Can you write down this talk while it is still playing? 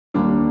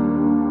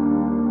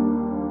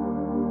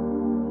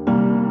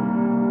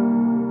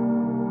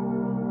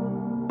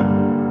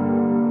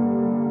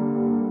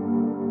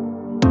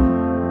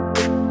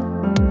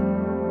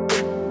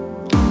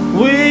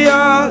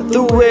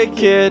the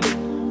wicked,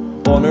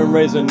 born and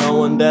raised where no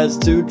one dares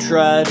to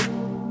tread.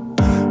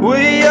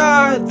 We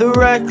are the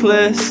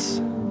reckless,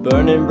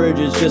 burning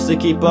bridges just to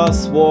keep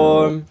us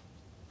warm.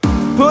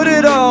 Put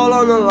it all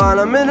on the line,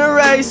 I'm in a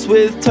race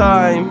with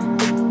time.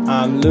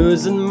 I'm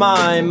losing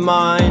my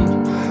mind,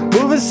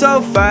 moving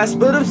so fast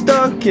but I'm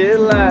stuck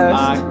in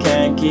last. I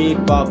can't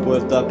keep up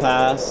with the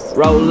past.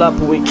 Roll up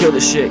and we kill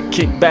the shit,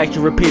 kick back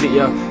and repeat it,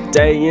 yo.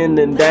 Day in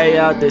and day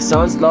out, this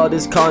onslaught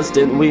is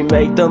constant. We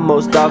make the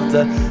most of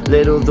the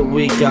little that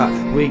we got.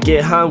 We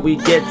get high, we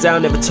get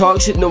down, never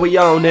talk shit, no we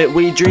own it.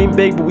 We dream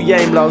big but we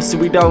aim low, so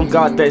we don't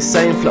got that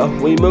same flow.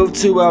 We move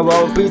to our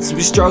own beats,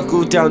 we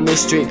struggle down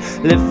this street.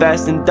 Live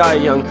fast and die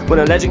young. When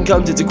a legend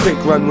comes, it's a quick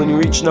run. When you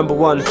reach number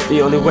one,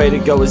 the only way to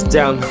go is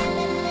down.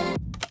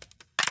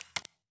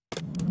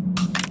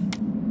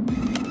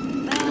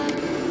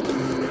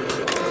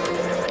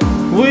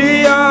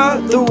 We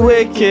are the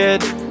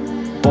wicked,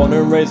 born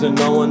and raised where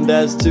no one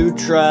dares to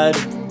tread.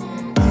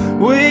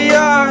 We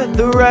are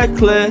the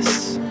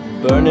reckless,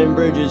 burning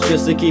bridges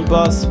just to keep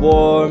us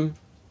warm.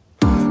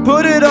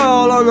 Put it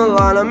all on the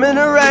line, I'm in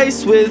a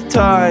race with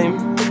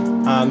time.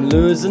 I'm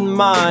losing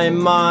my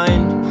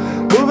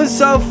mind, moving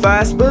so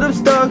fast but I'm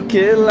stuck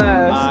in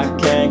last. I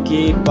can't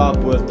keep up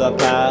with the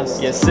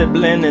past. Yeah,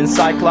 Sibling and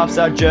Cyclops,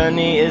 our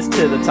journey is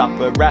to the top.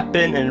 We're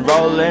rapping and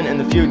rolling, in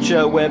the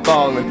future we're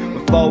ballin'.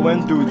 We're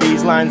flowing through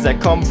these lines that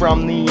come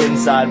from the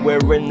inside.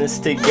 We're in this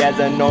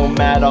together no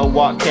matter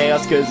what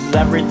chaos, cause it's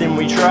everything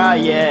we try,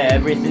 yeah,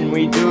 everything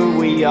we do,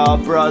 we are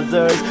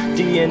brothers.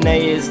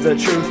 DNA is the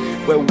truth,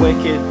 we're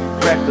wicked,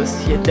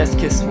 reckless, yeah, death's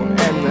kiss will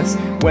endless.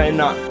 We're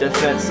not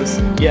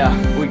defenseless, yeah,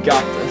 we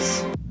got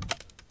this.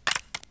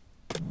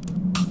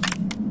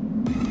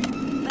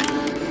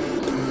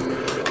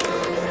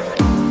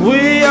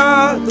 We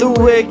are the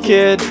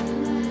wicked,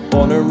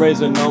 born and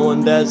raised where no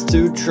one dares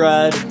to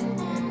tread.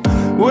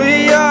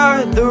 We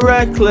are the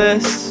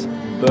reckless,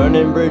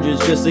 burning bridges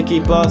just to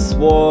keep us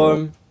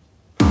warm.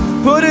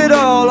 Put it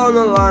all on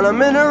the line,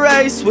 I'm in a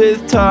race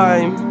with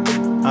time.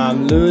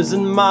 I'm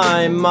losing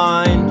my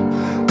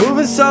mind,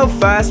 moving so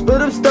fast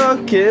but I'm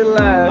stuck in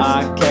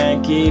last. I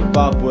can't keep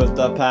up with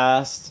the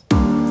past.